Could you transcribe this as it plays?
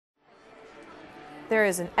There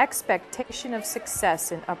is an expectation of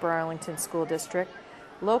success in Upper Arlington School District.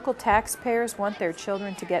 Local taxpayers want their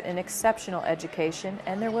children to get an exceptional education,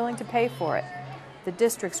 and they're willing to pay for it. The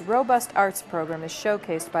district's robust arts program is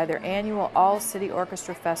showcased by their annual All-City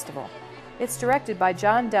Orchestra Festival. It's directed by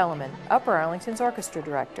John Delleman, Upper Arlington's orchestra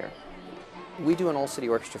director. We do an All-City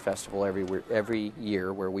Orchestra Festival every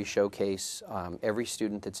year where we showcase every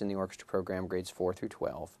student that's in the orchestra program, grades 4 through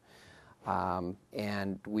 12.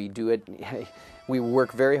 And we do it, we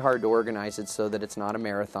work very hard to organize it so that it's not a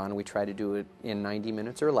marathon. We try to do it in 90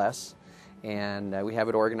 minutes or less. And we have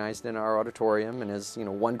it organized in our auditorium, and as you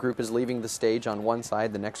know, one group is leaving the stage on one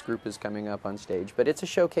side, the next group is coming up on stage. But it's a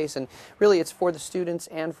showcase, and really it's for the students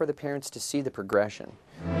and for the parents to see the progression.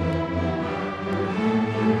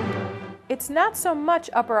 It's not so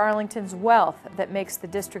much Upper Arlington's wealth that makes the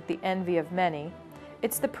district the envy of many.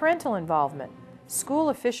 It's the parental involvement. School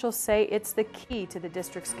officials say it's the key to the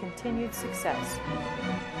district's continued success.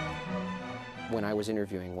 When I was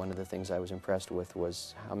interviewing, one of the things I was impressed with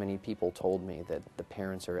was how many people told me that the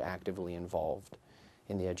parents are actively involved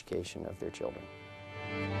in the education of their children.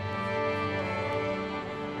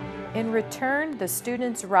 In return, the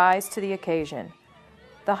students rise to the occasion.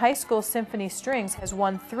 The high school Symphony Strings has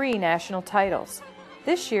won 3 national titles.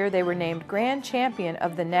 This year they were named Grand Champion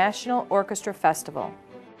of the National Orchestra Festival.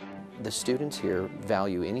 The students here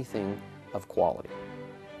value anything of quality,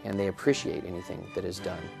 and they appreciate anything that is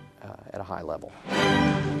done at a high level.